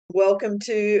Welcome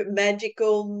to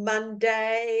Magical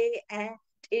Monday, and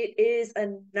it is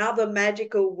another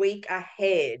magical week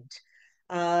ahead.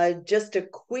 Just a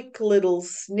quick little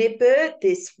snippet.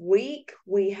 This week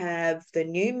we have the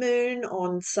new moon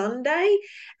on Sunday,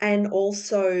 and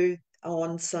also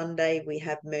on Sunday we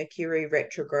have Mercury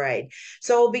retrograde.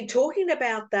 So I'll be talking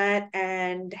about that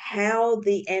and how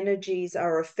the energies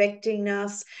are affecting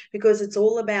us because it's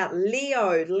all about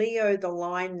Leo the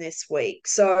line this week.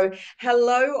 So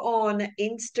hello on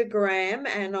Instagram,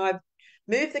 and I've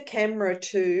moved the camera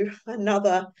to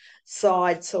another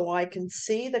side so I can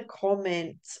see the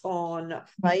comments on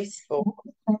Facebook.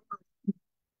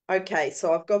 Okay,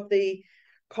 so I've got the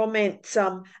comments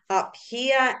up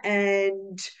here,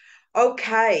 and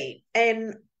okay,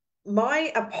 and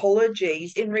my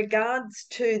apologies in regards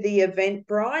to the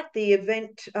Eventbrite. The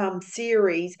event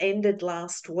series ended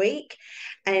last week,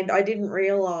 and I didn't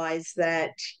realize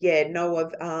that, yeah, no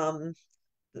of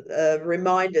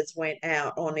reminders went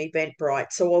out on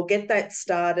Eventbrite. So I'll get that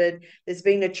started. There's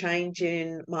been a change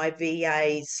in my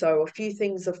VAs, so a few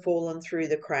things have fallen through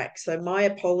the cracks. So my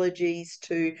apologies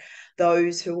to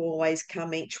those who always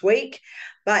come each week.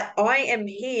 But I am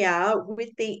here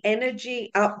with the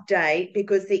energy update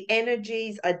because the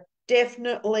energies are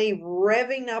definitely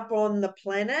revving up on the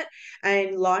planet.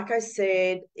 And like I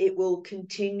said, it will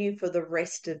continue for the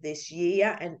rest of this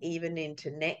year and even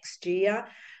into next year,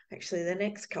 actually the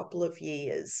next couple of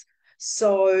years.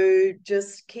 So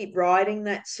just keep riding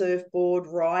that surfboard,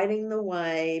 riding the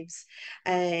waves,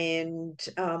 and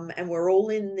we're all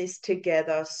in this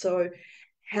together. So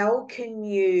how can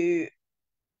you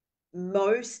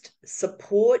most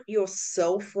support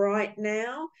yourself right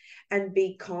now and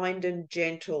be kind and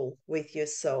gentle with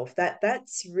yourself?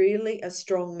 That's really a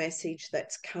strong message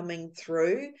that's coming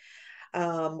through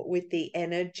with the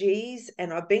energies.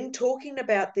 And I've been talking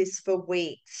about this for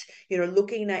weeks,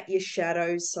 looking at your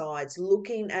shadow sides,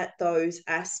 looking at those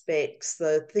aspects,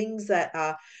 the things that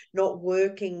are not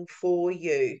working for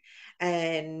you,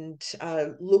 and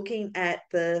looking at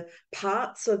the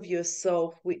parts of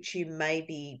yourself which you may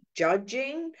be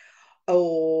judging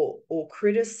or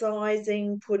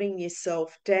criticizing, putting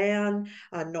yourself down,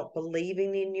 not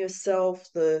believing in yourself,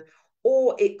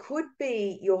 or it could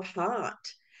be your heart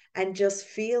and just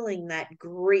feeling that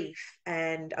grief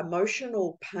and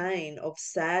emotional pain of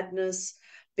sadness,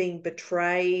 being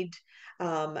betrayed,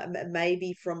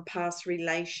 maybe from past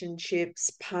relationships,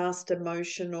 past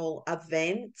emotional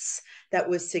events that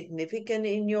were significant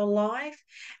in your life.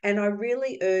 And I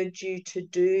really urge you to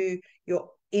do your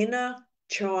inner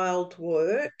child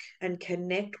work and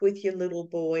connect with your little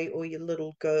boy or your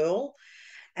little girl.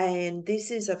 And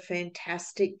this is a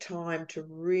fantastic time to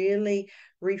really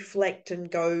reflect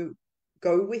and go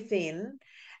within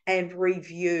and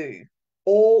review.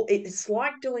 All it's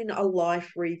like doing a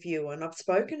life review, and I've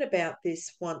spoken about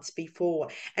this once before,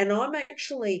 and I'm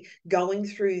actually going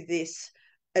through this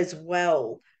as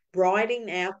well,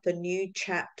 writing out the new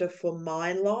chapter for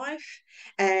my life.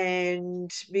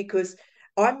 And because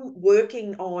I'm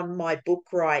working on my book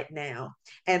right now,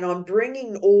 and I'm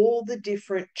bringing all the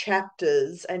different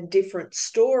chapters and different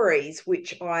stories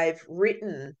which I've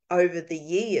written over the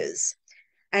years.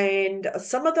 And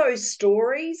some of those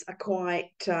stories are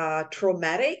quite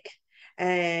traumatic.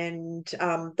 And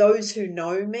those who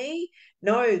know me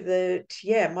know that,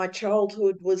 yeah, my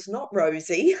childhood was not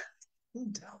rosy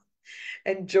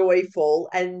and joyful.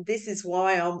 And this is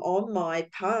why I'm on my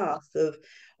path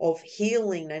of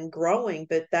healing and growing.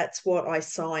 But that's what I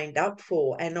signed up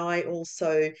for. And I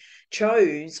also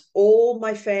chose all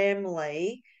my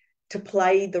family to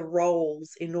play the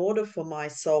roles in order for my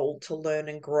soul to learn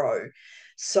and grow.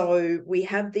 So we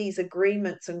have these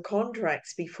agreements and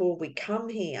contracts before we come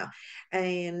here.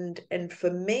 And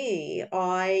for me,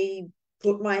 I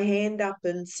put my hand up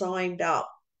and signed up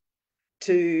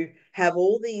to have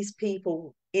all these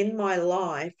people in my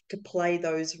life to play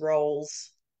those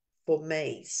roles for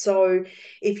me. So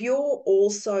if you're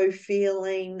also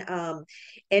feeling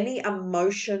any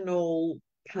emotional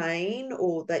pain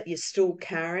or that you're still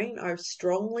carrying, I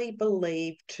strongly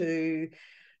believe to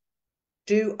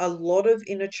do a lot of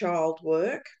inner child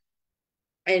work.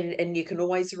 And you can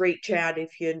always reach out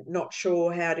if you're not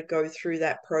sure how to go through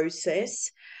that process.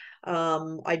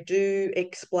 I do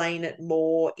explain it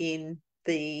more in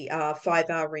the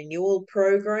 5-hour renewal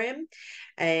program,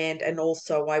 and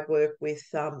also I work with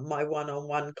my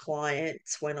one-on-one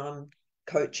clients when I'm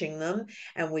coaching them,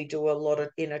 and we do a lot of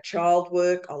inner child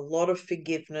work, a lot of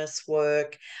forgiveness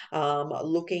work,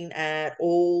 looking at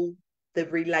all the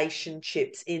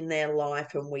relationships in their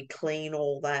life and we clean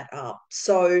all that up.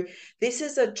 So this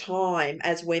is a time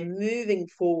as we're moving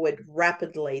forward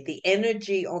rapidly. The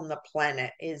energy on the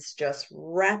planet is just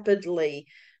rapidly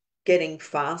getting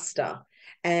faster.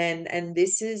 And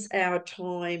this is our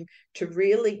time to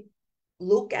really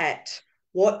look at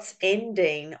what's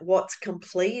ending, what's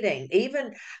completing.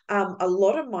 Even a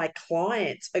lot of my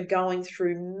clients are going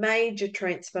through major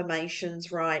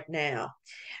transformations right now.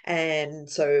 And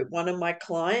so one of my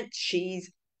clients,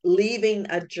 she's leaving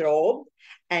a job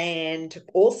and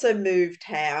also moved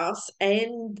house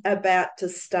and about to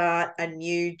start a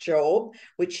new job,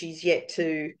 which she's yet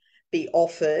to be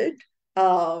offered.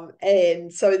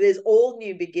 And so there's all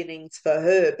new beginnings for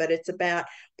her, but it's about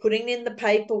putting in the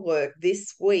paperwork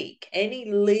this week,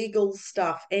 any legal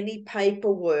stuff, any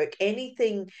paperwork,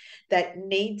 anything that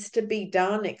needs to be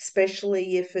done,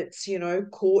 especially if it's,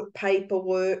 court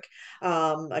paperwork.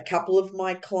 A couple of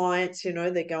my clients,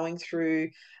 they're going through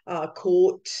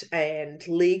court and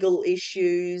legal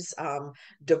issues,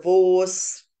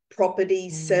 divorce, property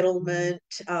settlement.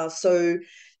 So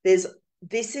there's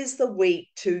this is the week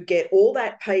to get all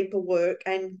that paperwork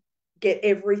and get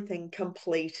everything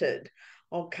completed,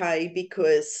 okay?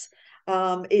 Because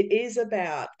it is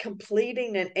about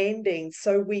completing and ending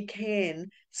so we can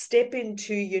step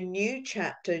into your new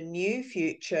chapter, new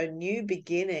future, new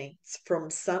beginnings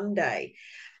from Sunday.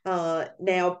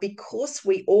 Now, because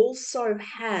we also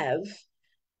have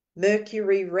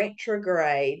Mercury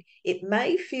retrograde, it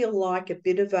may feel like a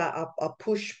bit of a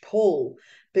push-pull,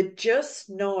 but just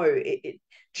know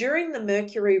during the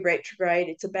Mercury retrograde,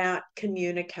 it's about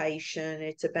communication.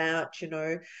 It's about,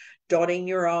 dotting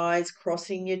your I's,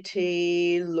 crossing your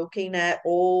T, looking at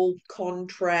all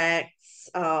contracts,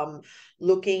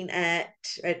 looking at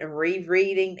and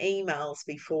rereading emails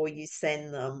before you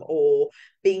send them, or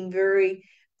being very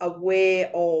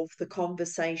aware of the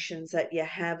conversations that you're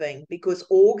having, because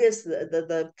August,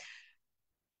 the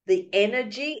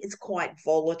energy is quite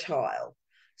volatile.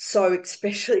 So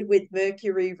especially with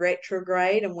Mercury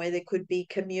retrograde, and where there could be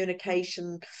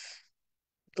communication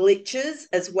glitches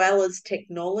as well as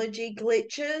technology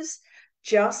glitches,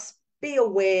 just be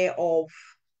aware of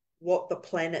what the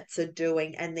planets are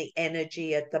doing and the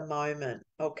energy at the moment.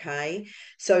 Okay.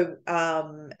 So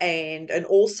and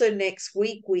also next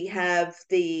week we have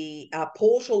the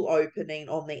portal opening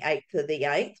on the 8th of the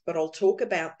 8th, but I'll talk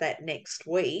about that next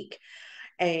week,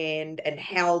 and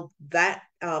how that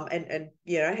and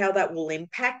how that will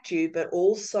impact you, but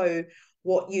also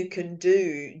what you can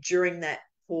do during that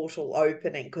portal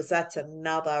opening, because that's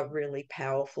another really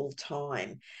powerful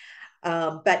time.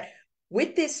 But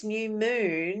with this new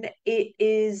moon, it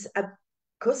is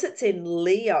because it's in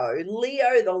Leo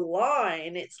the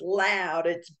line, it's loud,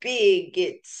 it's big,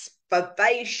 it's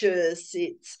vivacious,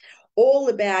 it's all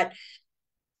about,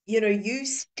 you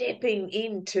stepping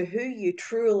into who you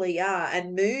truly are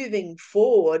and moving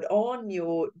forward on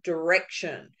your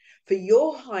direction for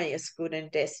your highest good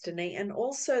and destiny, and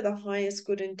also the highest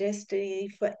good and destiny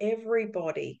for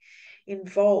everybody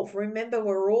involved. Remember,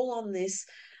 we're all on this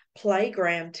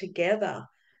playground together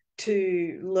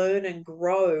to learn and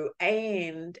grow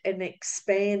and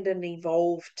expand and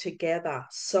evolve together.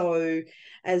 So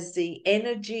as the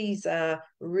energies are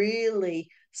really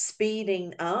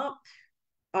speeding up,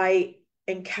 I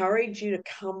encourage you to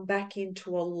come back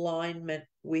into alignment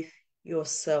with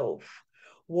yourself.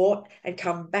 And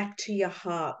come back to your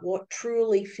heart, what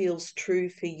truly feels true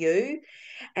for you.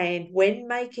 And when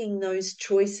making those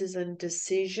choices and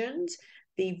decisions,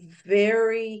 be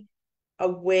very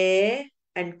aware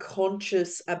and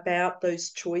conscious about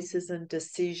those choices and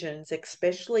decisions,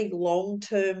 especially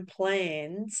long-term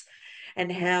plans,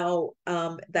 and how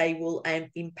they will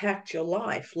impact your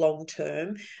life long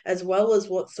term, as well as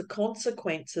what's the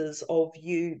consequences of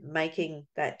you making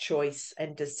that choice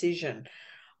and decision.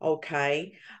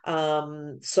 Okay.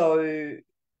 So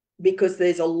because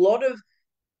there's a lot of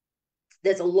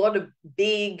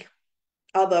big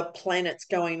other planets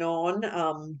going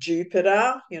on.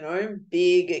 Jupiter,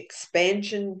 big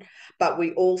expansion, but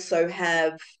we also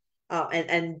have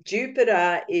and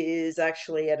Jupiter is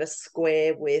actually at a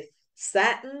square with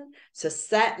Saturn. So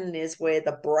Saturn is where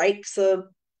the brakes are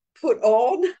put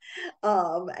on.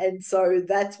 And so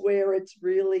that's where it's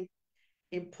really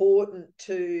important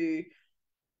to,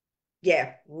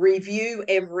 review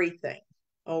everything.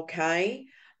 Okay.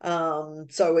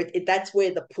 So that's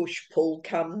where the push-pull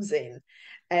comes in.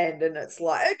 And it's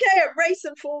like, okay, I'm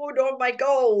racing forward on my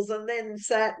goals. And then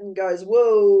Saturn goes,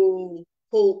 whoa,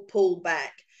 pull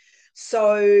back.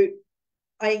 So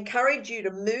I encourage you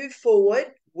to move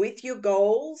forward with your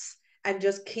goals and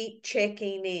just keep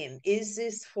checking in. Is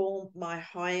this for my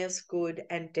highest good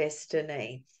and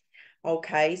destiny?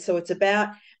 Okay, so it's about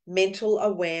mental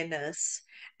awareness,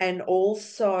 and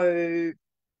also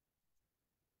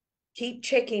keep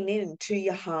checking in to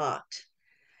your heart,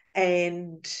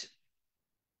 and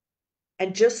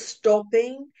just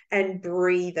stopping and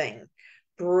breathing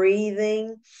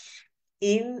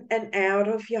in and out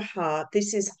of your heart.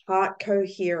 This is heart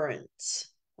coherence.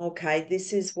 Okay,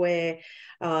 this is where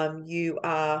you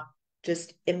are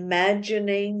just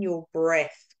imagining your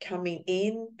breath coming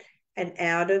in and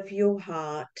out of your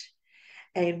heart.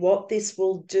 And what this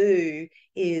will do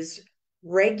is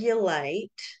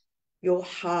regulate your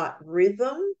heart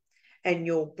rhythm and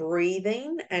your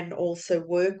breathing, and also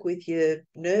work with your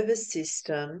nervous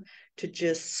system to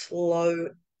just slow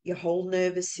your whole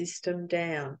nervous system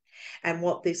down. And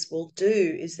what this will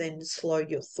do is then slow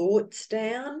your thoughts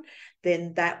down.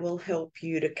 Then that will help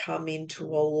you to come into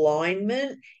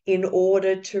alignment in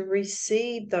order to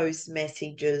receive those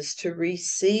messages, to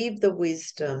receive the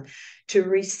wisdom, to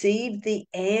receive the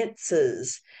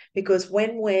answers. Because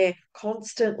when we're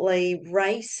constantly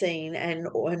racing and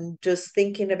just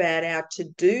thinking about our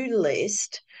to-do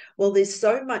list, well, there's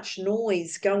so much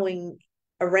noise going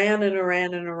around and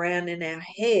around and around in our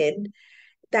head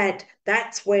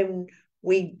that's when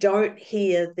we don't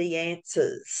hear the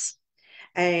answers.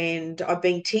 And I've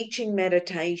been teaching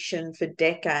meditation for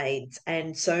decades,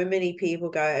 and so many people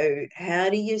go, how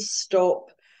do you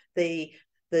stop the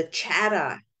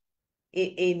chatter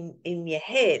in your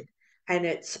head? And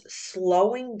it's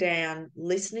slowing down,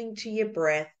 listening to your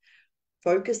breath,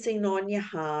 focusing on your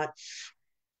heart,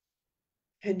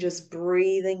 and just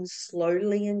breathing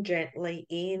slowly and gently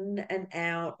in and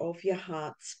out of your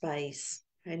heart space.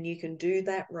 And you can do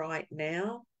that right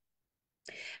now.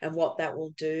 And what that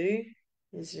will do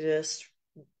is just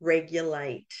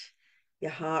regulate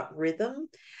your heart rhythm,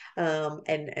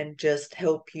 and just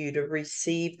help you to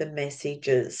receive the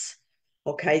messages.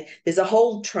 Okay, there's a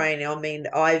whole training. I mean,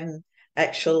 I'm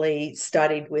actually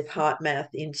studied with Heart Math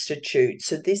Institute,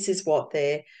 so this is what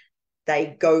they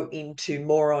go into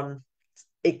more on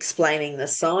explaining the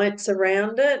science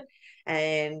around it.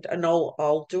 And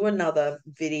I'll do another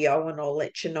video, and I'll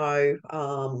let you know.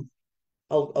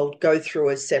 I'll go through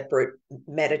a separate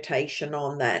meditation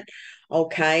on that.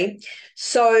 Okay.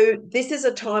 So this is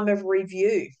a time of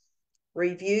review,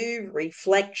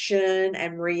 reflection,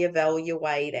 and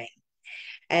reevaluating,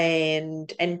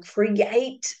 and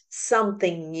create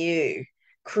something new.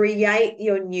 Create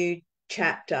your new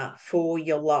chapter for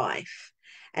your life,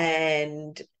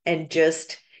 and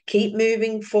just keep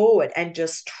moving forward, and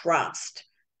just trust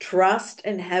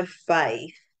and have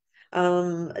faith,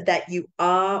 that you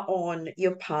are on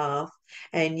your path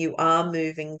and you are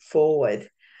moving forward.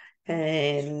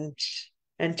 And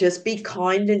and just be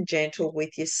kind and gentle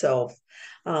with yourself,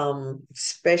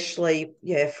 especially,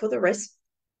 yeah, for the rest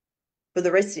of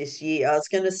this year. I was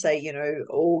going to say,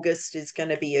 August is going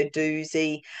to be a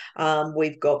doozy.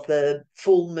 We've got the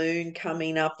full moon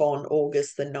coming up on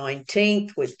August the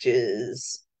 19th, which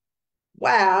is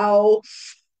wow.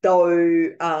 So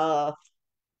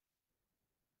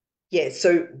yeah,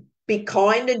 so be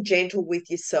kind and gentle with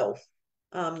yourself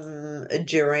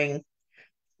during,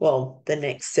 well, the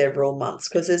next several months,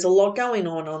 because there's a lot going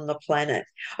on the planet.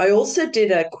 I also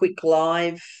did a quick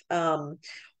live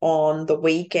on the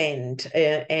weekend,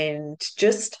 and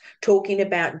just talking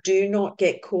about, do not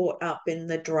get caught up in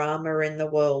the drama in the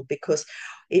world, because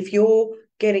if you're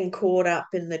getting caught up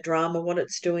in the drama, what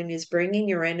it's doing is bringing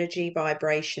your energy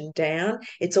vibration down.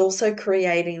 It's also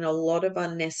creating a lot of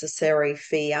unnecessary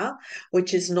fear,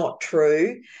 which is not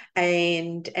true.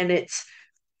 And it's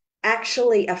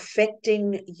actually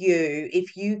affecting you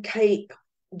if you keep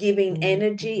giving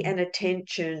energy and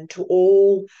attention to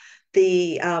all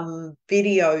the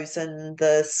videos and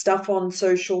the stuff on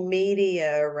social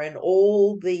media and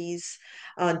all these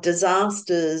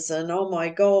disasters, and oh my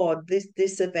God,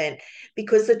 this event,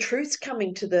 because the truth's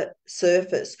coming to the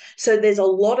surface. So there's a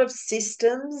lot of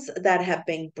systems that have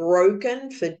been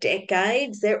broken for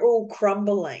decades. They're all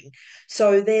crumbling.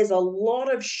 So there's a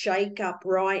lot of shake up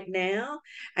right now,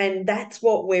 and that's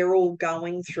what we're all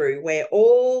going through. We're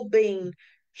all being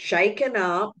shaken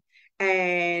up,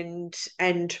 and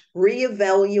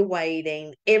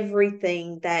reevaluating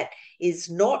everything that is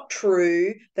not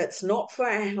true, that's not for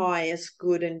our highest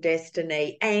good and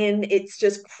destiny, and it's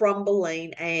just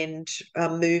crumbling and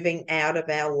moving out of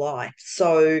our life.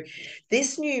 So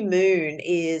this new moon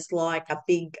is like a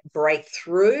big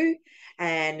breakthrough,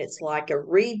 and it's like a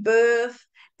rebirth,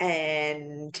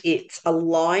 and it's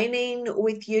aligning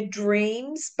with your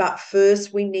dreams. But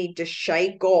first, we need to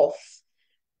shake off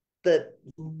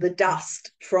the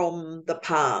dust from the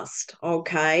past,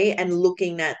 okay, and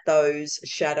looking at those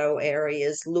shadow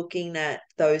areas, looking at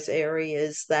those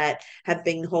areas that have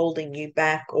been holding you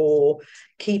back or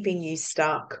keeping you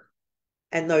stuck,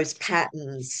 and those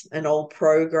patterns and old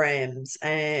programs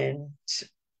and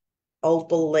old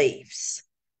beliefs.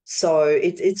 So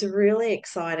it's a really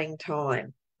exciting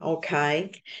time.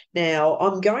 Okay. Now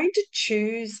I'm going to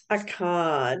choose a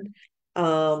card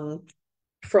um,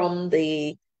 from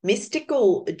the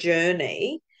mystical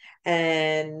journey.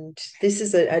 And this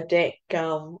is a deck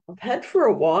I've had for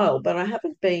a while, but I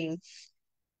haven't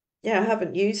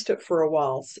used it for a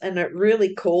while. And it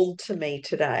really called to me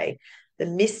today, the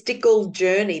mystical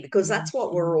journey, because that's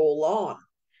what we're all on.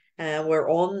 We're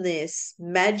on this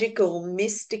magical,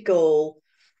 mystical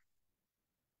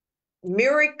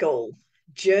miracle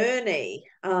journey,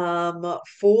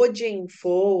 forging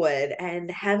forward and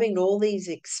having all these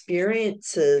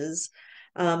experiences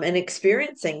and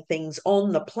experiencing things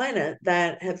on the planet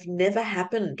that have never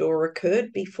happened or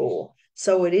occurred before.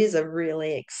 So it is a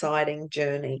really exciting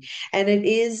journey, and it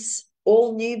is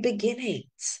all new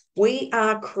beginnings. We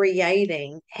are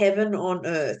creating heaven on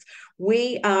earth.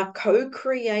 We are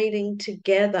co-creating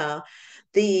together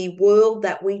the world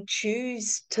that we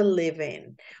choose to live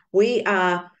in. We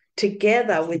are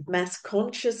together with mass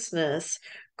consciousness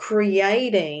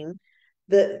creating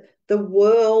the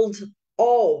world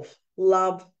of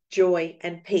love, joy,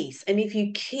 and peace. And if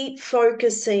you keep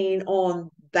focusing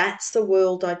on that's the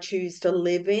world I choose to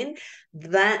live in,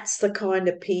 that's the kind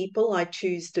of people I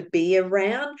choose to be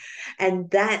around, and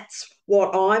that's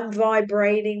what I'm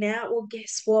vibrating out, well,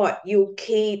 guess what? You'll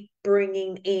keep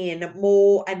bringing in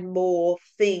more and more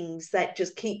things that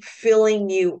just keep filling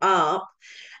you up,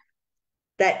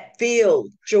 that feel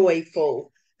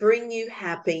joyful, bring you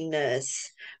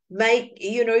happiness, make,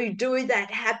 do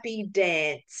that happy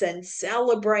dance and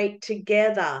celebrate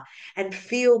together and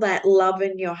feel that love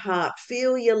in your heart.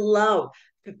 Feel your love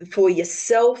for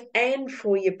yourself and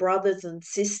for your brothers and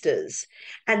sisters.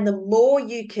 And the more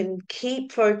you can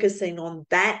keep focusing on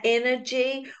that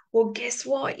energy, well, guess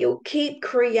what? You'll keep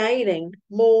creating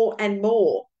more and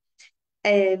more.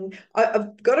 And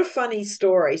I've got a funny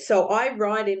story. So I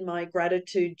write in my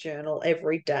gratitude journal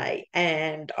every day.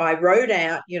 And I wrote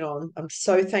out, I'm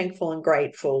so thankful and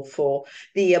grateful for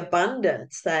the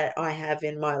abundance that I have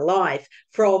in my life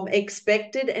from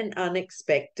expected and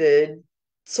unexpected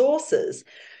sources.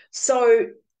 So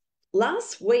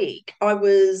last week I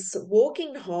was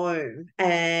walking home,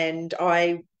 and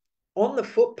on the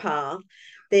footpath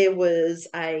there was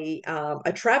a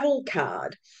travel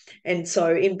card. And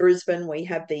so in Brisbane we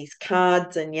have these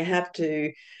cards, and you have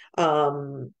to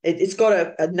it's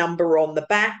got a number on the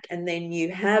back, and then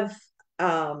you have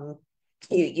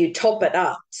you top it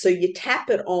up, so you tap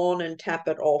it on and tap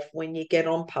it off when you get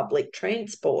on public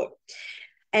transport.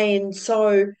 And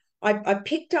so I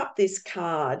picked up this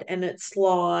card, and it's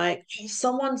like, "Oh,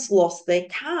 someone's lost their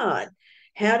card.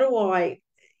 How do I,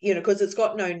 because it's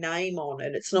got no name on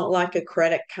it. It's not like a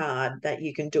credit card that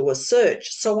you can do a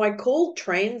search." So I called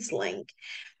TransLink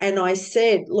and I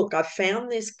said, "Look, I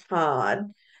found this card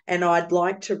and I'd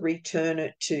like to return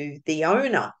it to the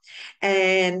owner."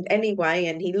 And anyway,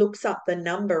 and he looks up the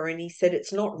number and he said,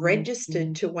 "It's not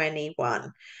registered to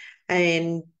anyone."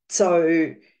 And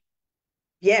so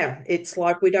yeah, it's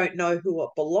like we don't know who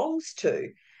it belongs to.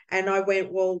 And I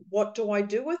went, "Well, what do I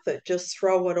do with it? Just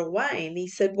throw it away?" And he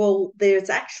said, "Well,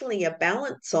 there's actually a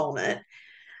balance on it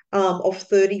of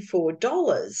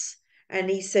 $34." And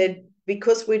he said,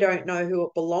 "Because we don't know who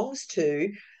it belongs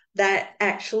to, that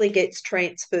actually gets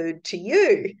transferred to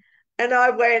you." And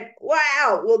I went,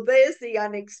 "Wow, well, there's the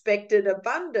unexpected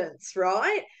abundance,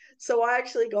 right?" So I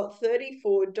actually got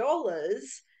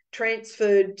 $34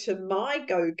 transferred to my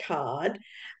go card,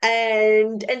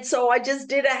 and so I just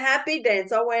did a happy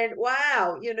dance. I went,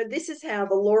 "Wow, this is how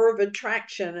the law of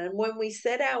attraction." And when we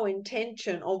set our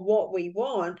intention on what we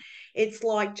want, it's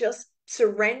like just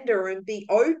surrender and be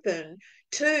open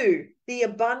to the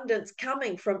abundance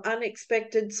coming from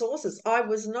unexpected sources. I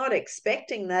was not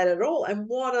expecting that at all. And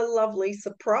what a lovely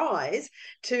surprise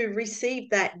to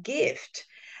receive that gift.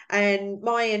 And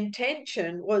my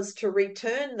intention was to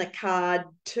return the card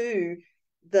to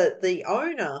the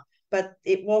owner, but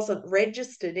it wasn't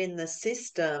registered in the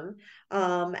system.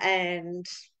 And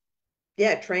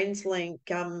yeah,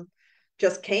 TransLink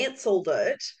just cancelled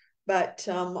it, but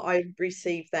I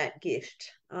received that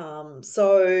gift.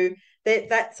 So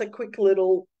that's a quick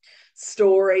little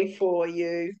story for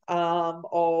you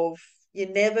of you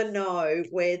never know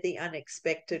where the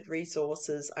unexpected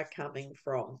resources are coming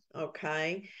from.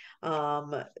 Okay.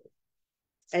 And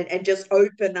just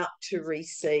open up to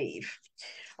receive.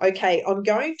 Okay, I'm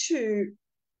going to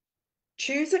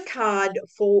choose a card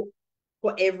for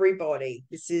everybody.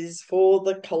 This is for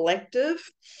the collective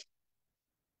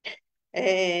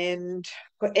and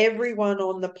for everyone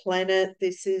on the planet.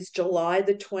 This is July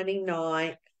the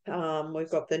 29th. We've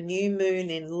got the new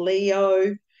moon in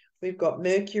Leo. We've got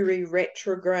Mercury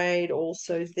retrograde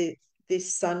also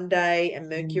this Sunday, and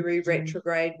Mercury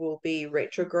retrograde will be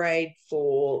retrograde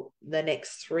for the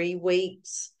next 3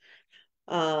 weeks.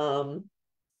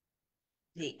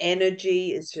 The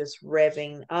energy is just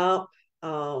revving up.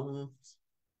 And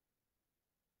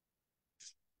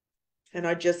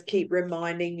I just keep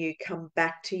reminding you, come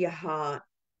back to your heart,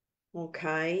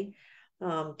 okay?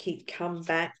 Come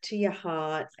back to your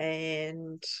heart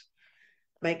and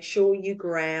make sure you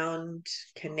ground,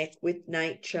 connect with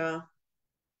nature,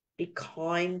 be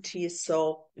kind to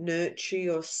yourself, nurture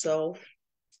yourself.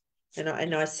 And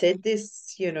I said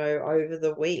this, over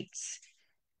the weeks,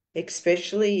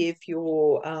 especially if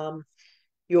your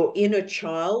inner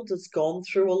child has gone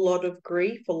through a lot of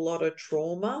grief, a lot of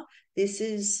trauma. This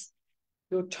is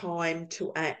your time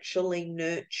to actually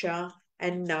nurture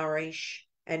and nourish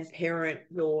and parent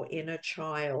your inner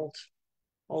child,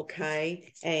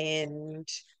 okay? And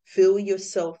fill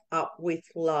yourself up with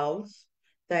love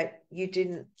that you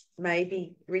didn't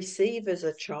maybe receive as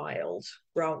a child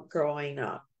growing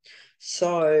up.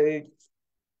 So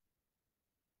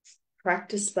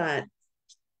practice that.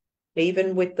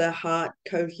 Even with the heart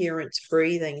coherence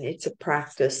breathing, it's a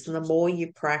practice. And the more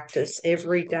you practice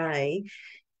every day,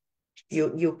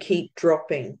 you'll keep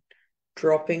dropping,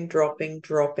 really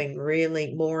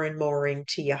more and more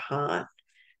into your heart.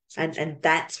 And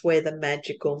that's where the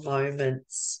magical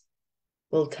moments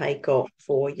will take off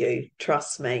for you.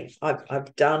 Trust me,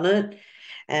 I've done it,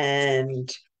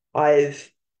 and I've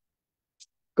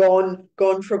gone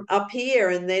from up here,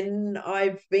 and then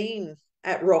I've been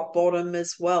at rock bottom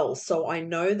as well. So I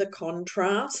know the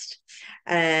contrast,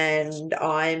 and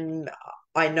I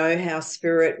know how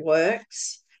spirit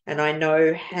works, and I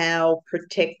know how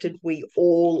protected we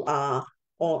all are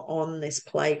on this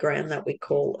playground that we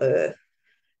call Earth.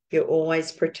 You're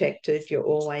always protected, you're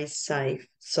always safe.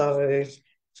 So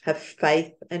have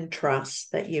faith and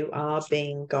trust that you are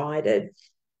being guided.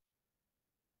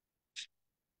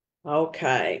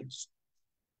 Okay.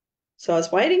 So I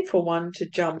was waiting for one to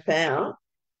jump out,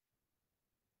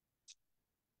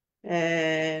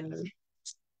 and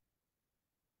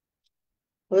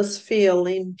let's feel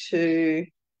into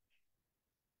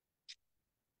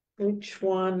which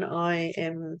one I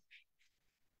am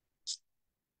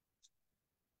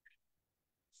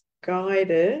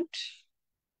guided.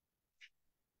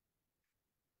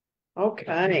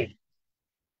 Okay.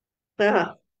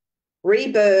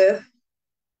 Rebirth.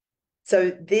 So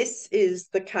this is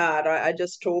the card I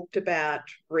just talked about,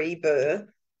 rebirth,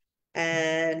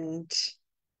 and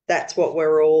that's what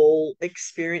we're all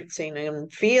experiencing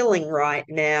and feeling right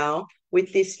now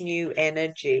with this new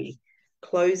energy,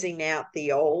 closing out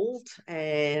the old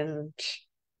and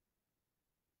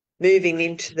moving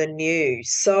into the new.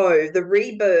 So the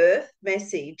rebirth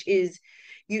message is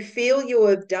you feel you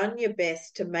have done your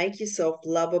best to make yourself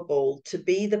lovable, to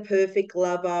be the perfect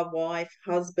lover, wife,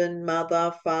 husband,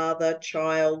 mother, father,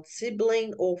 child,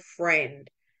 sibling, or friend.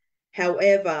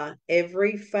 However,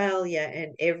 every failure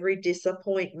and every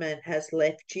disappointment has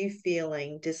left you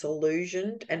feeling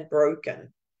disillusioned and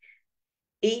broken.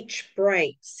 Each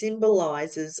break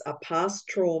symbolizes a past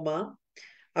trauma,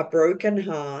 a broken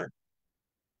heart,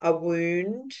 a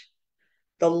wound,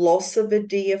 the loss of a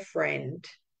dear friend,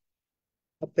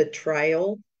 a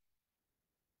betrayal.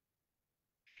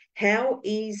 How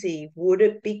easy would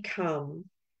it become?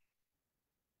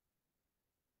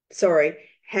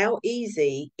 How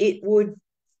easy it would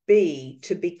be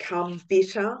to become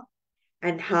bitter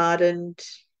and hardened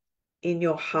in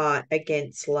your heart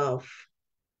against love.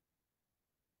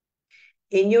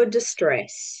 In your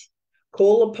distress,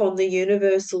 call upon the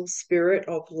universal spirit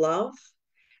of love,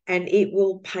 and it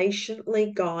will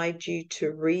patiently guide you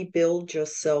to rebuild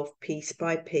yourself piece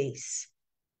by piece.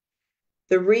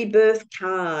 The rebirth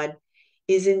card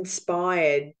is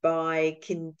inspired by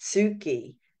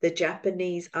kintsugi, the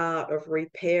Japanese art of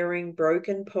repairing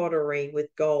broken pottery with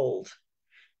gold.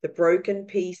 The broken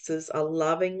pieces are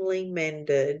lovingly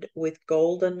mended with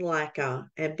golden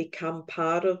lacquer and become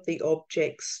part of the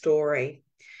object's story.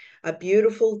 A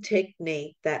beautiful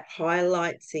technique that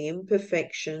highlights the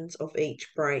imperfections of each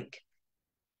break.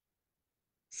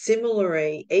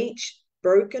 Similarly, each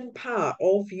broken part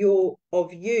of you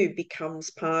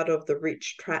becomes part of the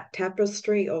rich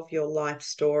tapestry of your life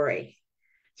story.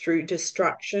 Through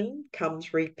destruction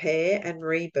comes repair and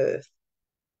rebirth.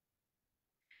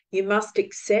 You must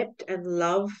accept and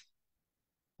love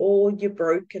all your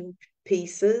broken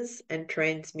pieces and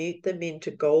transmute them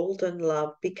into gold and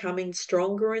love, becoming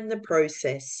stronger in the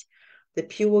process. The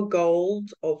pure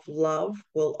gold of love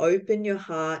will open your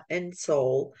heart and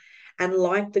soul, and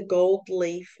like the gold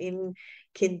leaf in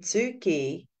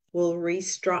kintsugi, will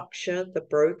restructure the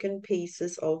broken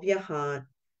pieces of your heart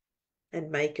and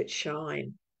make it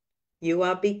shine. You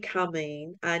are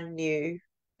becoming a new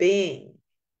being.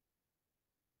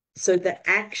 So the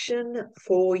action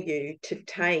for you to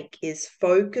take is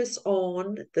focus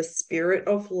on the spirit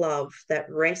of love that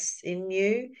rests in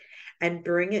you and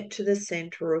bring it to the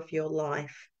center of your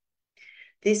life.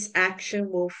 This action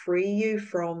will free you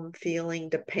from feeling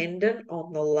dependent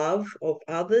on the love of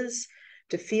others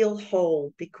to feel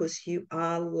whole because you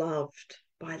are loved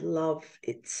by love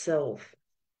itself.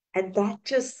 And that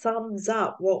just sums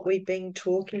up what we've been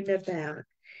talking about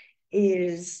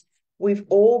is we've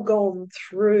all gone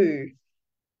through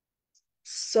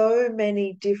so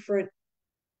many different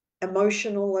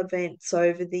emotional events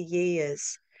over the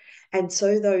years. And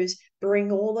so those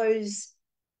bring all those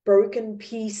broken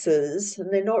pieces,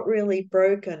 and they're not really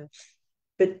broken,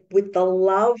 but with the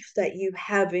love that you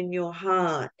have in your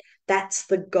heart, that's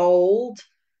the gold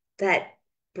that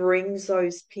brings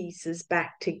those pieces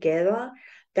back together.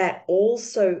 That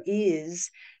also is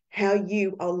how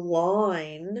you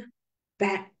align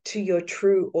back to your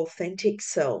true, authentic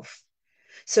self.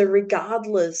 So,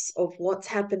 regardless of what's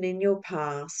happened in your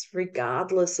past,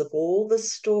 regardless of all the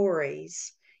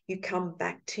stories, you come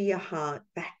back to your heart,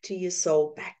 back to your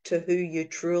soul, back to who you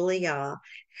truly are.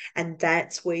 And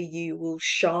that's where you will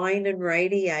shine and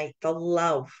radiate the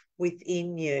love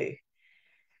within you.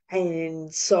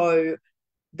 And so,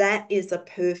 that is a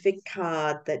perfect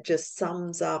card that just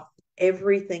sums up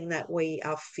everything that we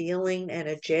are feeling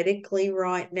energetically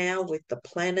right now with the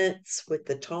planets, with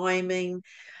the timing.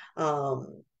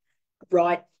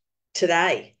 Right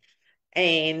today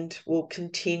and will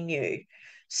continue.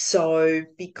 So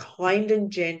be kind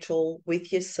and gentle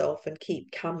with yourself and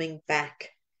keep coming back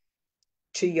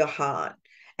to your heart.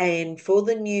 And for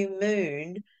the new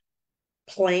moon,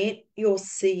 plant your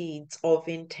seeds of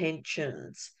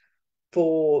intentions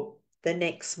for the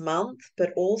next month,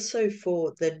 but also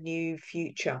for the new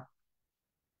future.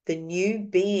 The new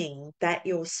being that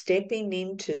you're stepping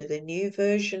into, the new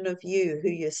version of you who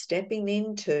you're stepping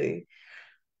into,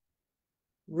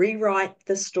 rewrite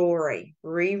the story,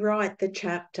 rewrite the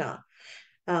chapter.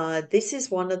 This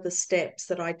is one of the steps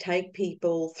that I take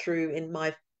people through in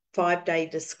my 5-day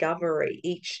discovery.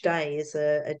 Each day is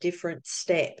a different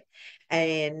step.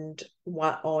 And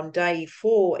on day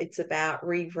 4, it's about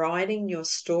rewriting your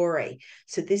story.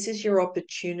 So this is your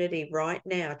opportunity right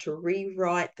now to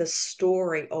rewrite the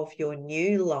story of your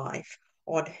new life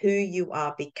on who you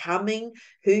are becoming,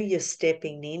 who you're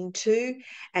stepping into,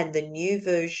 and the new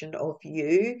version of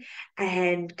you,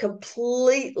 and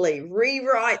completely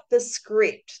rewrite the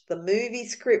script, the movie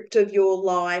script of your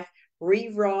life,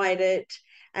 rewrite it,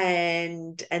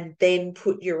 and then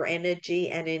put your energy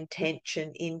and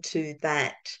intention into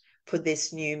that for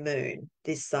this new moon,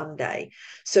 this Sunday.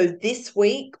 So this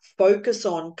week, focus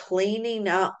on cleaning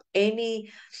up any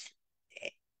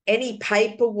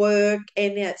paperwork,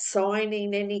 any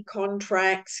signing any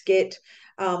contracts, get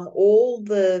all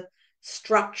the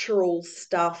structural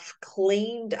stuff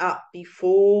cleaned up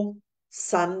before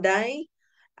Sunday,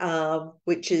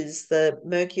 which is the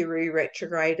Mercury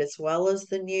retrograde as well as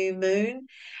the new moon.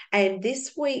 And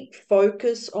this week,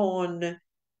 focus on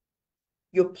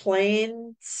your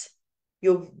plans,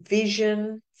 your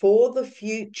vision for the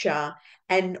future,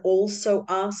 and also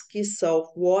ask yourself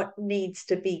what needs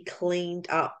to be cleaned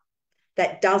up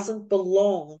that doesn't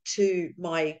belong to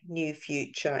my new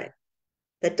future,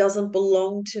 that doesn't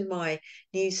belong to my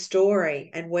new story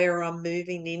and where I'm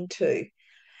moving into.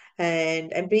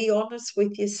 And be honest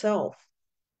with yourself.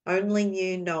 Only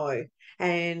you know.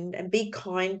 And be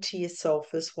kind to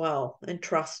yourself as well and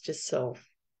trust yourself.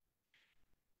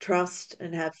 Trust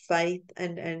and have faith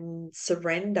and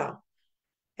surrender.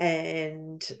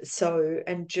 And so,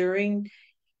 and during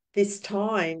this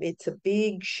time, it's a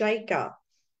big shake up,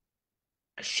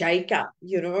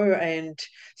 and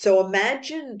so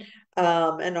imagine,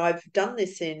 and I've done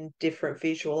this in different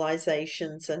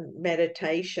visualizations and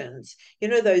meditations,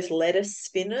 those lettuce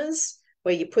spinners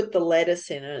where you put the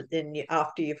lettuce in it, then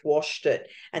after you've washed it,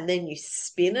 and then you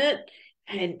spin it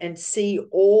and see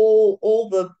all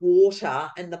the water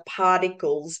and the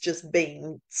particles just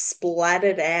being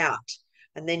splattered out,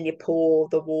 and then you pour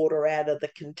the water out of the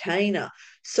container.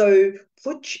 So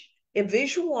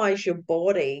visualize your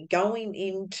body going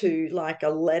into like a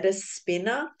lettuce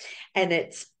spinner, and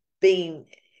it's being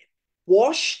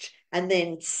washed and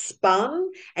then spun,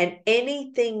 and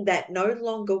anything that no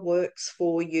longer works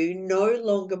for you, no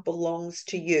longer belongs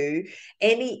to you,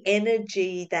 any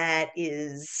energy that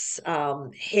is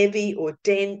heavy or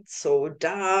dense or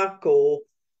dark or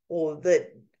that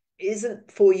isn't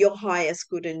for your highest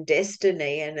good and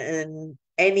destiny, and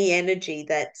any energy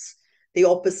that's the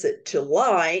opposite to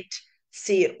light,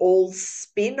 see it all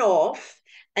spin off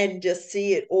and just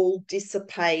see it all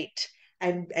dissipate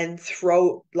and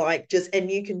throw, like, just, and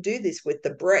you can do this with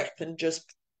the breath and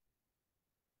just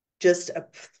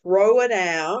throw it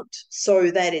out so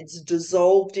that it's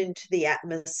dissolved into the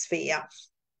atmosphere.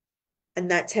 And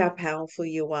that's how powerful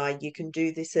you are. You can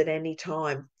do this at any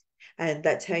time, and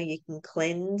that's how you can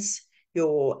cleanse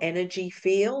your energy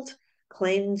field,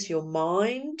 cleanse your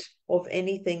mind of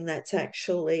anything that's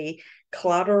actually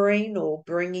cluttering or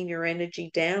bringing your energy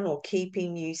down or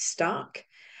keeping you stuck.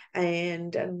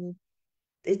 And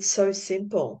it's so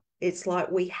simple. It's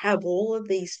like we have all of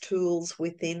these tools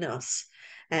within us.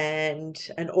 And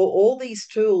all these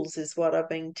tools is what I've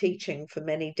been teaching for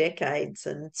many decades.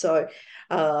 And so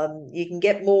you can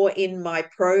get more in my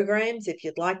programs. If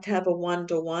you'd like to have a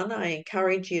one-to-one, I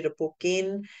encourage you to book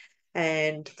in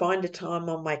and find a time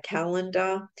on my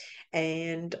calendar.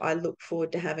 And I look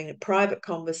forward to having a private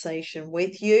conversation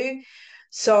with you.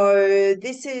 So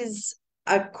this is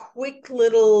a quick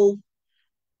little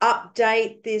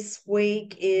update this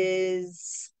week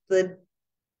is the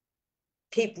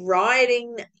keep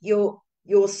riding your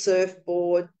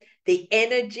surfboard. The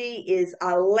energy is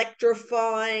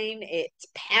electrifying, it's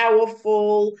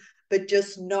powerful, but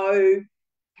just know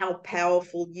how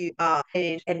powerful you are,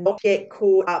 and not get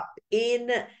caught up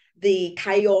in the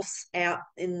chaos out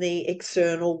in the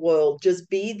external world.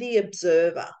 Just be the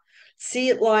observer. See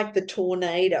it like the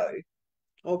tornado.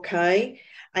 Okay.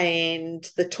 And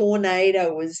the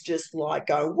tornado was just like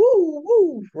go woo,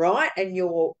 woo, right? And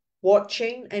you're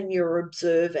watching and you're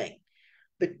observing,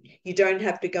 but you don't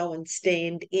have to go and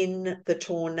stand in the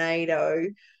tornado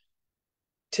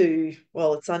to,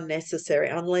 well, it's unnecessary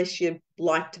unless you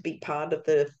like to be part of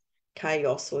the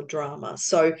chaos or drama.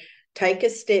 So take a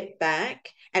step back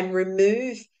and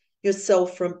remove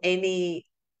yourself from any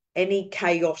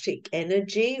chaotic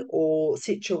energy or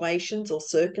situations or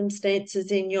circumstances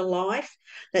in your life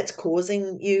that's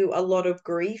causing you a lot of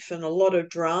grief and a lot of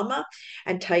drama,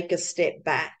 and take a step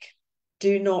back.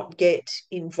 Do not get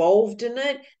involved in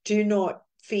it. Do not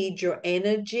feed your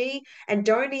energy, and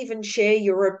don't even share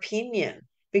your opinion,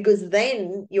 because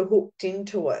then you're hooked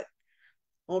into it.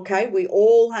 Okay, we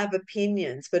all have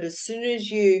opinions, but as soon as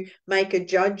you make a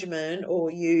judgment or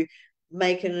you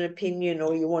make an opinion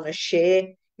or you want to share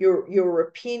your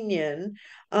opinion,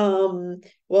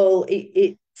 well,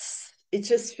 it's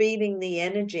just feeding the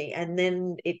energy, and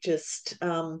then it just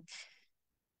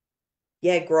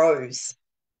yeah, grows.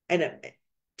 And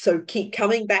so keep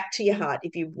coming back to your heart.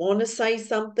 If you want to say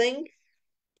something,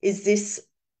 is this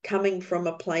coming from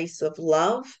a place of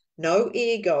love? No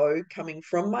ego, coming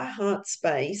from my heart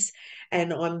space.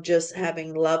 And I'm just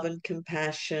having love and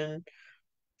compassion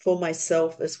for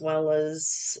myself as well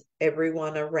as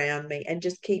everyone around me. And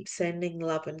just keep sending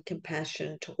love and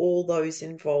compassion to all those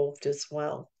involved as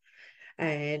well.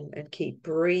 And keep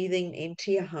breathing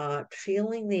into your heart,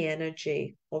 feeling the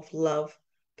energy of love,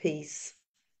 peace.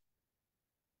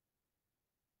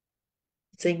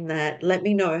 Sing that. Let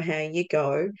me know how you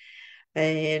go.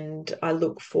 And I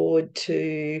look forward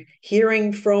to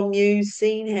hearing from you,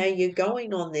 seeing how you're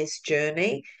going on this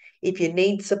journey. If you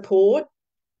need support,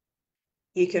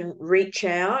 you can reach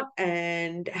out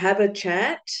and have a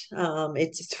chat.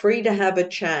 It's free to have a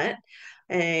chat.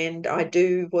 And I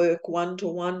do work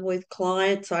one-to-one with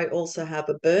clients. I also have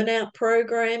a burnout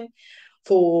program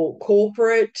for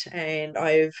corporate, and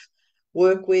I've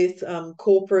worked with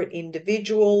corporate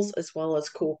individuals as well as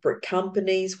corporate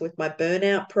companies with my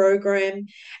burnout program.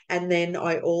 And then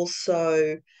I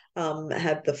also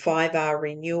have the 5R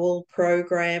renewal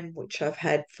program, which I've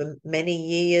had for many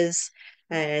years.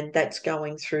 And that's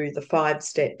going through the 5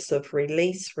 steps of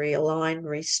release, realign,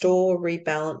 restore,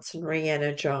 rebalance, and re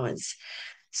energize.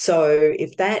 So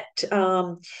if that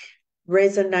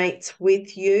resonates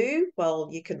with you, well,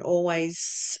 you can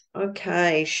always,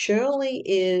 okay, Shirley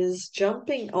is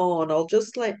jumping on. I'll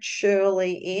just let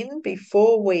Shirley in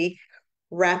before we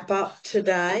wrap up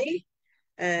today.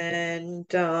 And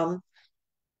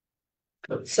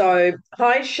so,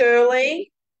 hi,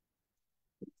 Shirley.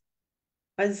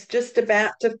 I was just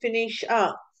about to finish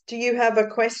up. Do you have a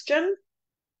question?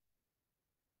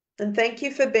 And thank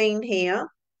you for being here.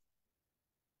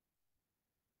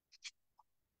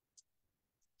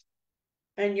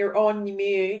 And you're on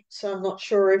mute, so I'm not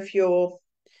sure if you're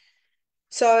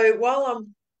So while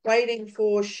I'm waiting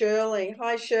for Shirley,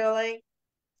 hi Shirley,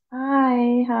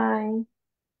 Hi, hi.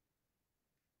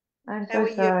 I'm how so are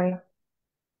you? sorry.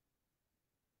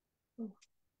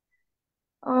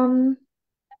 Um,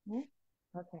 yeah,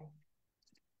 okay.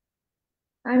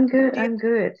 I'm good, Do you, I'm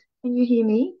good. Can you hear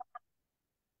me?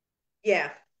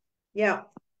 yeah, yeah.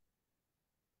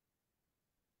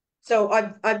 So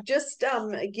I've just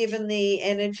given the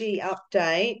energy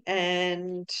update,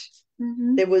 and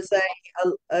Mm-hmm. there was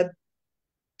a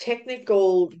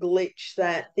technical glitch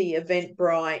that the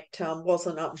Eventbrite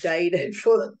wasn't updated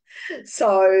for.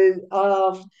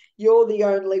 So you're the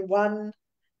only one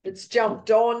that's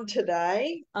jumped on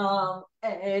today.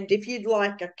 And if you'd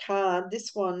like a card,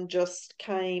 this one just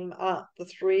came up, the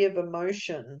Three of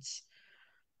Emotions.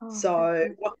 Oh, that's So,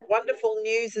 good. wonderful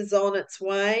news is on its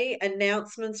way.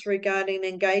 Announcements regarding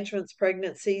engagements,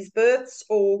 pregnancies, births,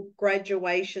 or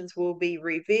graduations will be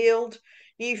revealed.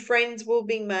 New friends will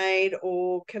be made,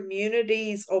 or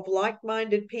communities of like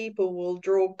minded people will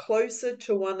draw closer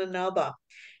to one another.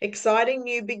 Exciting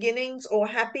new beginnings or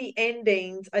happy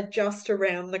endings are just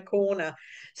around the corner.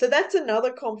 So, that's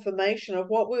another confirmation of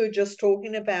what we were just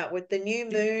talking about with the new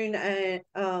moon and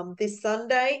this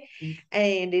Sunday,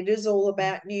 and it is all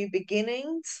about new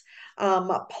beginnings.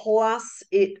 Plus,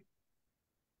 it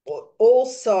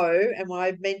also, and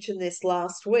I mentioned this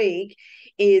last week,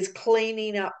 is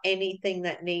cleaning up anything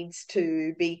that needs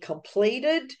to be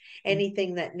completed,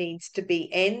 anything that needs to be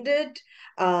ended.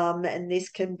 And this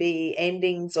can be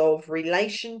endings of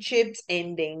relationships,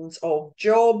 endings of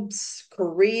jobs,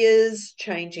 careers,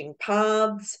 changing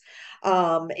paths.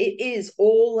 It is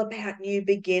all about new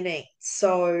beginnings.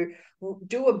 So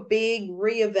do a big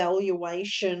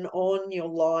reevaluation on your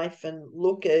life and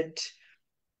look at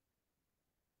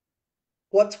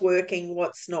what's working,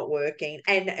 what's not working,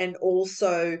 and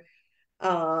also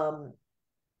um,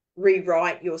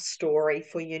 rewrite your story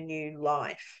for your new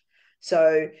life.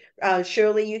 So,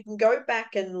 Shirley, you can go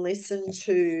back and listen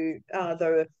to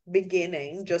the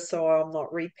beginning, just so I'm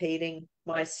not repeating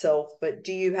myself. But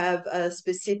do you have a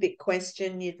specific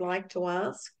question you'd like to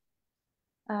ask?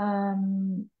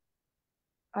 Um,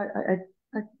 I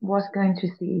was going to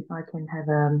see if I can have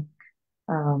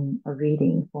a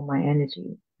reading for my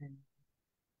energy. And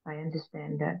I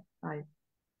understand that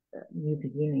new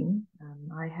beginning.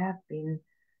 I have been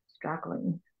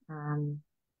struggling,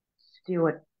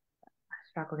 still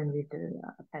struggling with the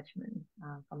attachment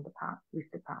from the past, with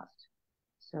the past.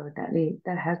 So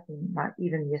that has been like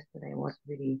even yesterday was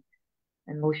really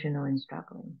emotional and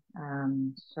struggling.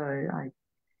 So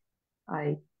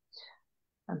I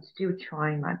I'm still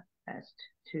trying my best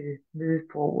to move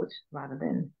forward rather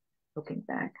than looking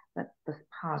back. But the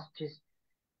past just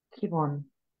keep on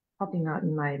popping out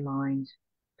in my mind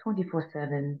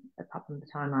 24/7 apart from the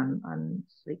time I'm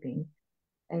sleeping.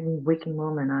 Any waking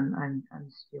moment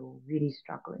I'm still really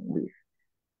struggling with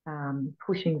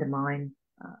pushing the mind,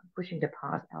 pushing the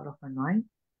past out of my mind.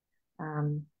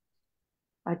 Um,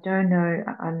 I don't know.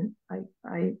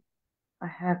 I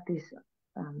have this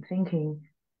thinking.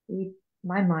 If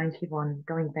my mind keep on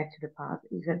going back to the past,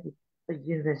 is that the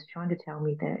universe trying to tell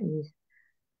me there is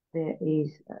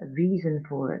a reason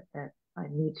for it that I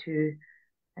need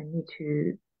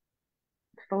to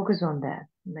focus on that.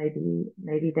 Maybe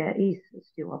there is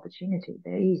still opportunity.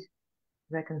 There is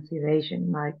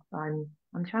reconciliation. Like I'm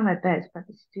trying my best, but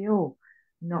it's still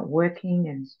not working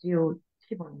and still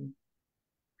keep on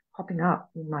popping up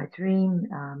in my dream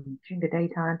during the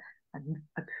daytime. And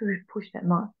I push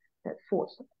that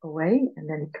thoughts away, and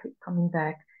then it keep coming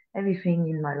back. Everything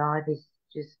in my life is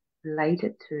just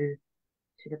related to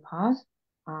the past.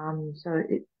 So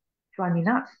it drives me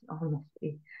nuts,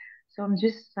 honestly. So I'm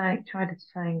just saying, trying to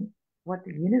say what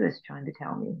the universe is trying to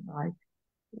tell me. Like,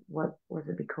 what was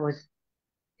it? Because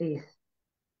is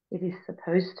it is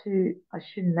supposed to. I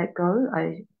shouldn't let go.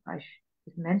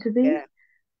 It's meant to be, Yeah.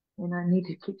 and I need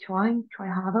to keep trying, try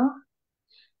harder.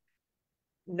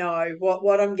 No,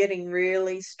 what I'm getting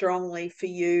really strongly for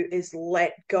you is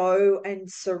let go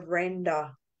and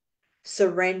surrender.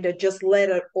 Surrender, just let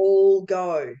it all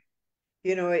go.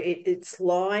 It's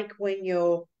like when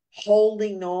you're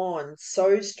holding on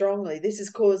so strongly, this is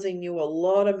causing you a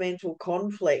lot of mental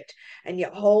conflict, and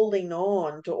you're holding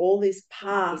on to all this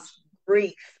past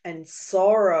grief and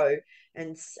sorrow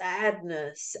and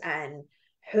sadness and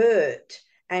hurt.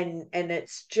 And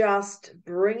it's just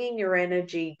bringing your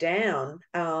energy down,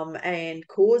 and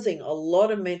causing a lot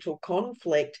of mental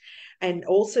conflict, and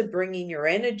also bringing your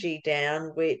energy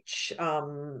down, which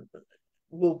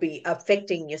will be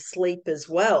affecting your sleep as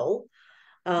well.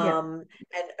 Yeah.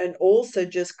 And also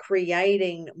just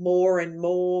creating more and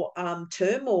more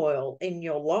turmoil in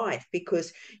your life,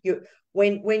 because you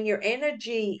when your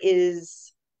energy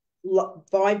is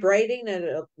vibrating at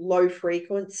a low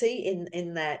frequency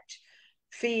in that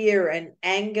fear and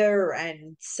anger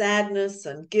and sadness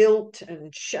and guilt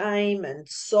and shame and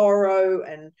sorrow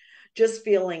and just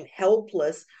feeling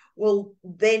helpless, well,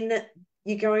 then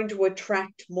you're going to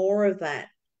attract more of that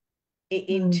Mm.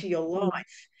 into your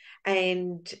life.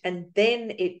 And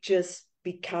then it just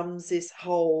becomes this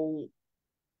whole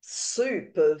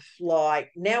soup of like,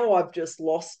 now I've just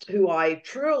lost who I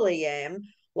truly am,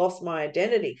 lost my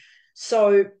identity.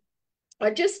 So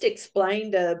I just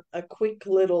explained a quick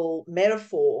little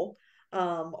metaphor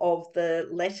of the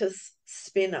lettuce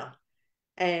spinner.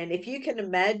 And if you can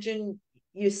imagine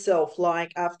yourself,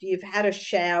 like after you've had a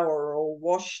shower or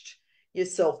washed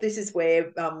yourself, this is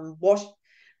where wash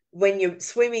when you're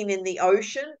swimming in the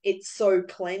ocean, it's so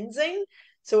cleansing.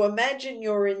 So imagine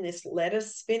you're in this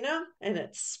lettuce spinner and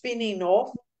it's spinning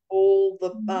off all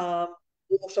the Mhm.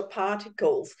 water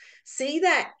particles. See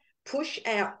that? Push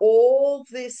out all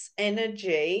this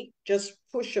energy, just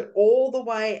push it all the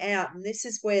way out. And this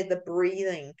is where the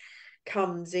breathing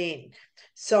comes in.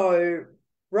 So,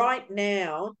 right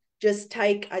now, just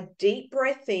take a deep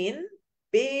breath in,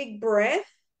 big breath,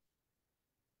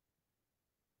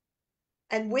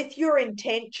 and with your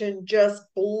intention, just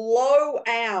blow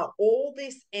out all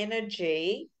this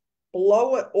energy,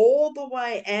 blow it all the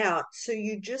way out. So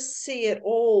you just see it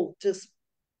all just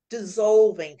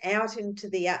dissolving out into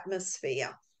the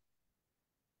atmosphere,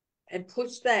 and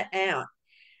push that out.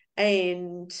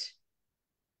 And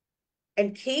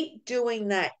keep doing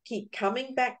that. Keep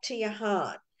coming back to your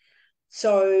heart.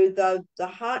 So the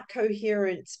heart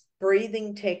coherence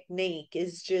breathing technique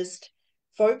is just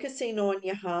focusing on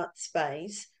your heart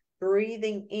space,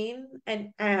 breathing in and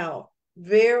out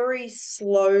very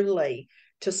slowly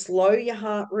to slow your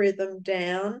heart rhythm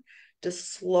down, to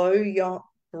slow your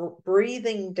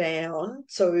breathing down.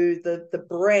 So the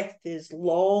breath is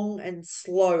long and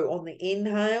slow on the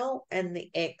inhale and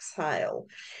the exhale.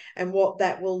 And what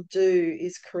that will do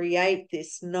is create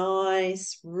this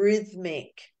nice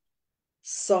rhythmic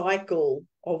cycle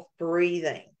of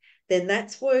breathing. Then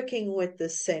that's working with the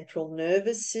central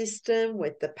nervous system,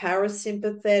 with the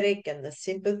parasympathetic and the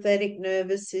sympathetic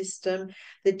nervous system.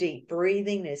 The deep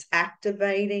breathing is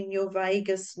activating your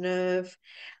vagus nerve,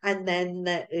 and then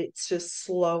that it's just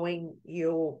slowing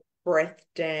your breath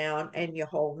down and your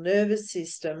whole nervous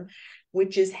system,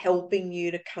 which is helping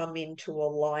you to come into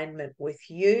alignment with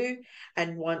you.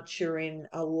 And once you're in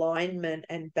alignment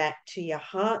and back to your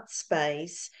heart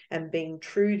space and being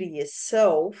true to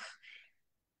yourself,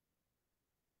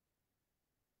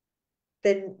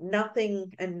 then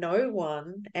nothing and no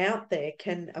one out there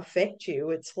can affect you.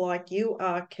 It's like you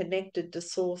are connected to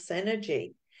source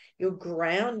energy. You're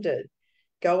grounded.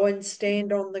 Go and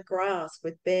stand on the grass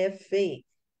with bare feet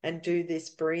and do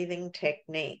this breathing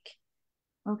technique.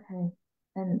 Okay.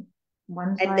 And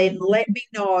once And then I, let me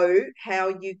know how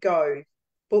you go.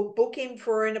 Book in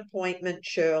for an appointment,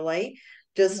 Shirley.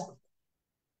 Just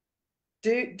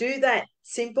yeah. do that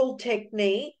simple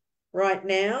technique right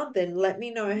now, then let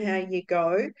me know how Mhm. you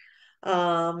go.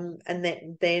 And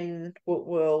then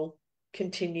we'll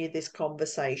continue this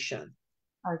conversation.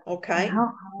 Okay. And Okay.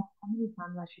 how many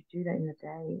times I should do that in a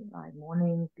day? Like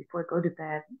morning before I go to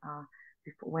bed,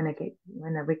 before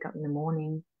when I wake up in the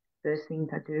morning, first things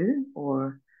I do,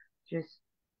 or just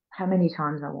how many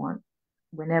times I want,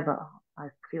 whenever I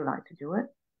feel like to do it.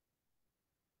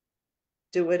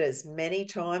 Do it as many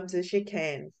times as you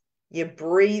can. You're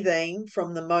breathing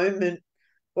from the moment,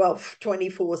 well,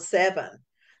 24/7.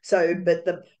 So, Mm. but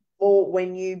the more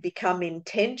when you become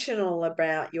intentional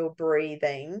about your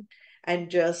breathing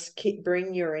and just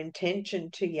bring your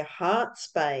intention to your heart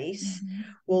space,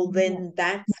 Mm-hmm. well, Yeah. then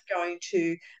that's going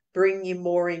to bring you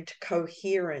more into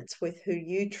coherence with who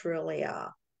you truly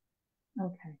are.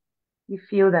 Okay. You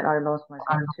feel that I lost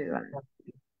myself too, right?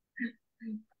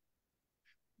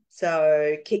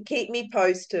 So keep me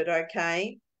posted,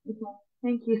 okay? Okay.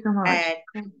 Thank you so much. And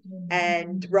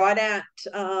Thank you. write out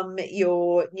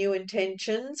your new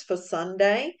intentions for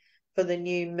Sunday for the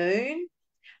new moon.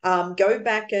 Go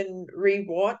back and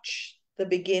rewatch the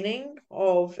beginning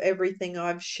of everything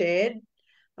I've shared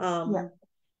Yeah. um,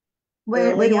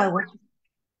 Where do I earlier. watch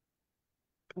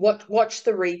it? Watch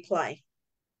the replay.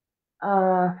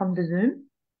 From the Zoom?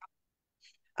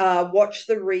 Watch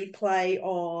the replay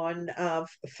on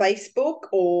Facebook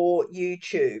or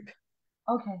YouTube.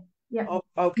 Okay. Yeah.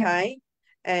 Okay.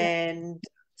 Yeah. And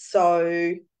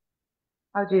so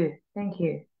I'll do. Thank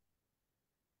you.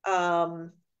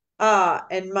 um,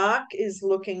 And Mark is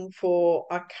looking for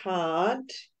a card.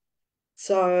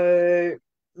 So,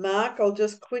 Mark, I'll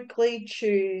just quickly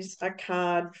choose a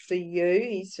card for you.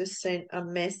 He's just sent a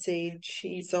message.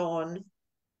 He's on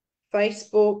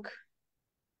Facebook.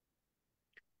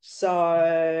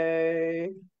 So,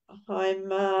 hi,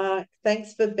 Mark.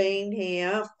 Thanks for being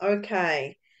here.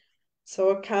 Okay. So,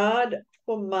 a card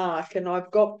for Mark, and I've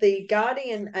got the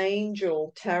Guardian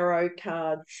Angel Tarot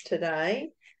cards today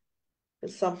for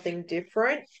something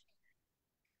different.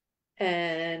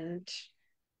 And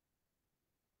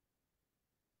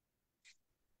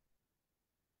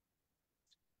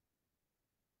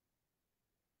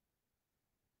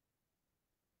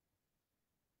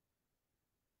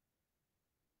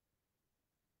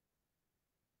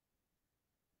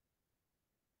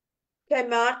okay,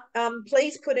 Mark,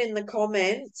 please put in the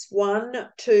comments 1,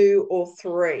 2, or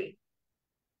 3,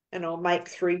 and I'll make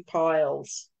 3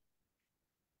 piles.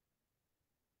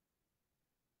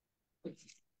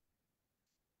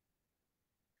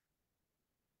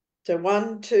 So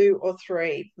 1, 2, or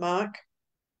 3, Mark,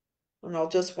 and I'll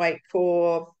just wait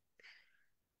for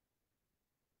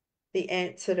the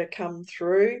answer to come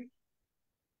through.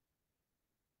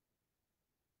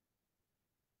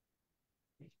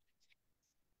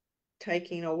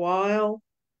 Taking a while.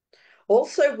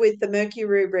 Also, with the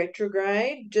Mercury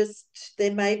retrograde, just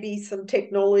there may be some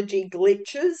technology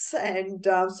glitches, and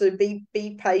so be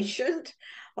patient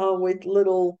with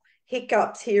little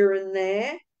hiccups here and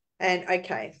there. And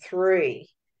okay, 3.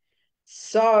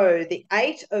 So the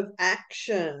 8 of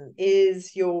action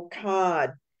is your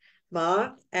card,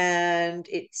 Mark, and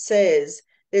it says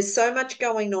there's so much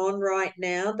going on right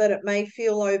now that it may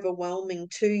feel overwhelming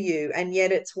to you, and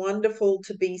yet it's wonderful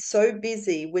to be so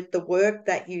busy with the work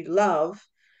that you love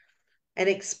and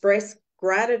express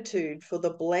gratitude for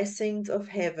the blessings of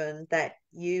heaven that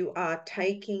are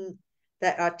taking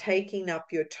up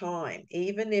your time,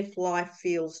 even if life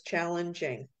feels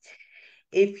challenging.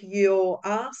 If you're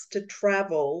asked to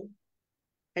travel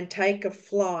and take a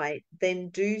flight, then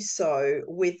do so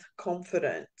with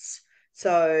confidence.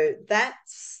 So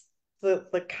that's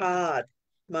the card,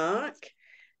 Mark.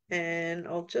 And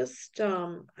I'll just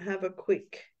have a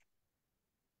quick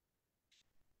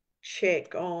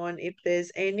check on if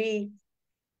there's any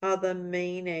other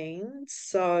meanings.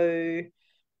 So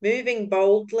moving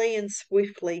boldly and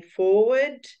swiftly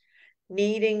forward,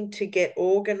 needing to get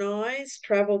organized,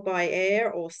 travel by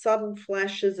air, or sudden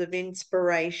flashes of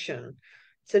inspiration.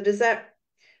 So does that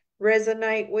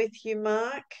resonate with you,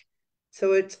 Mark?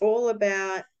 So it's all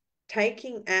about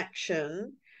taking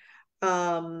action,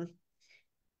 um,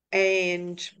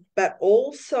 and but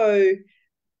also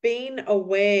being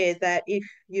aware that if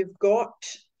you've got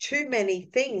too many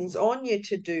things on your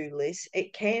to-do list,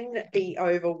 it can be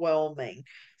overwhelming.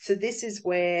 So this is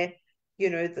where,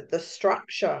 the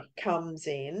structure comes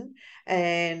in,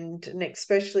 and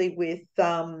especially with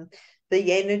the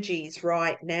energies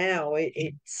right now,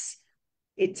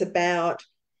 it's about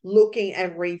looking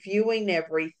and reviewing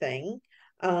everything,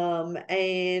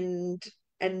 and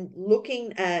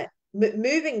looking at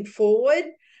moving forward,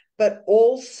 but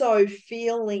also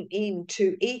feeling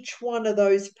into each one of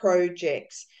those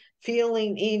projects,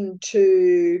 feeling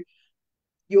into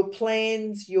your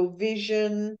plans, your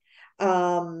vision,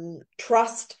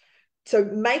 trust. So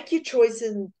make your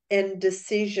choices and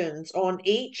decisions on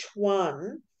each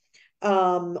one,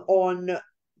 on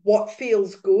what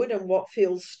feels good and what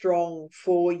feels strong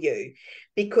for you.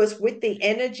 Because with the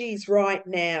energies right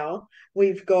now,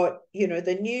 we've got,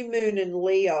 the new moon in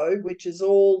Leo, which is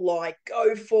all like,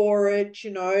 go for it,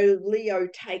 Leo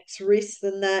takes risks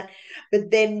and that.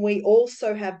 But then we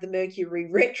also have the Mercury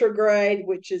retrograde,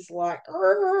 which is like,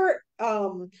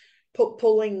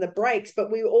 pulling the brakes. But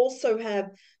we also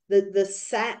have the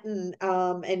Saturn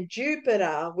and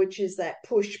Jupiter, which is that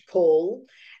push pull,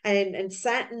 and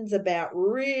Saturn's about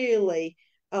really,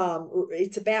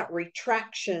 it's about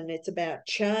retraction, it's about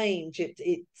change,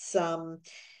 it's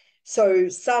so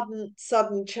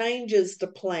sudden changes to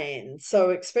plan.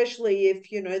 So especially if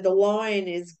the lion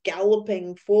is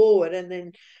galloping forward, and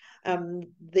then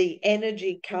the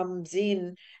energy comes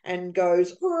in and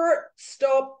goes,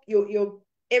 stop, you're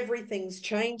everything's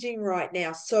changing right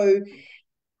now. So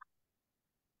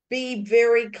be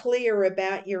very clear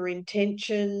about your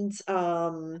intentions,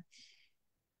 and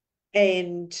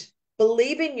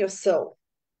believe in yourself,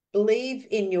 believe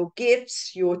in your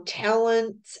gifts, your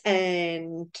talents,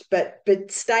 and but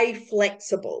stay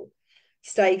flexible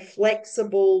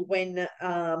when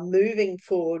moving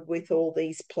forward with all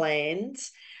these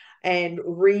plans, and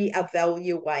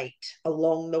reevaluate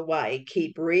along the way.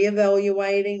 Keep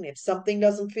reevaluating. If something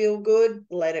doesn't feel good,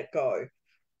 let it go.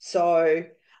 So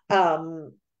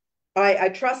Um, I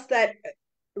trust that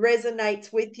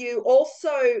resonates with you.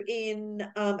 Also, in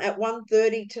at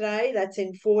 1:30 today, that's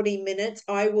in 40 minutes,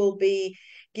 I will be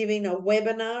giving a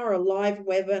webinar, a live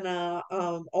webinar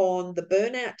on the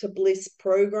Burnout to Bliss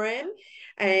program,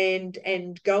 and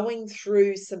going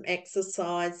through some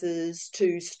exercises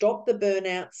to stop the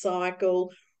burnout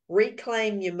cycle,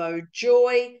 reclaim your mode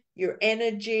joy, your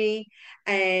energy,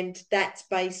 and that's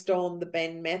based on the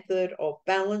Bend method of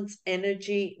balance,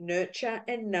 energy, nurture,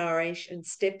 and nourish, and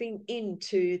stepping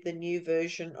into the new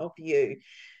version of you.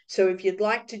 So, if you'd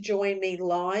like to join me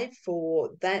live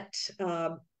for that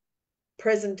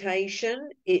presentation,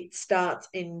 it starts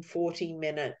in 40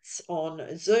 minutes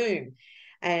on Zoom.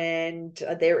 And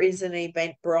there is an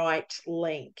Eventbrite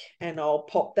link, and I'll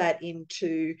pop that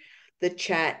into the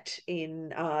chat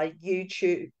in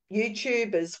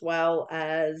YouTube as well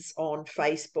as on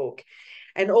Facebook.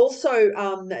 And also,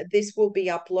 this will be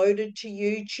uploaded to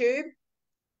YouTube.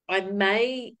 I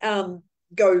may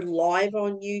go live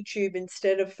on YouTube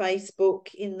instead of Facebook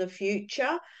in the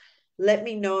future. Let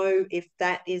me know if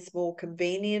that is more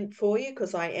convenient for you,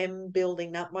 because I am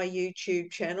building up my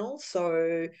YouTube channel.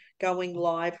 So going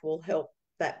live will help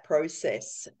that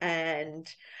process. And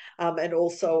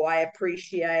also I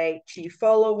appreciate you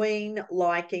following,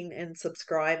 liking, and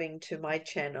subscribing to my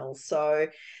channel. So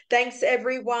thanks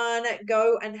everyone.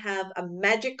 Go and have a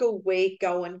magical week.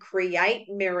 Go and create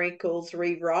miracles,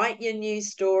 rewrite your new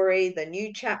story, the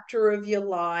new chapter of your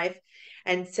life,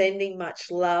 and sending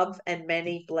much love and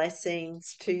many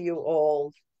blessings to you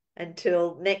all.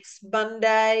 Until next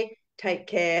Monday, take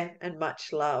care and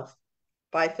much love.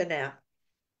 Bye for now.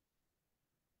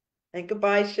 And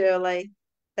goodbye, Shirley.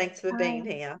 Thanks for being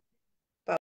Bye. here.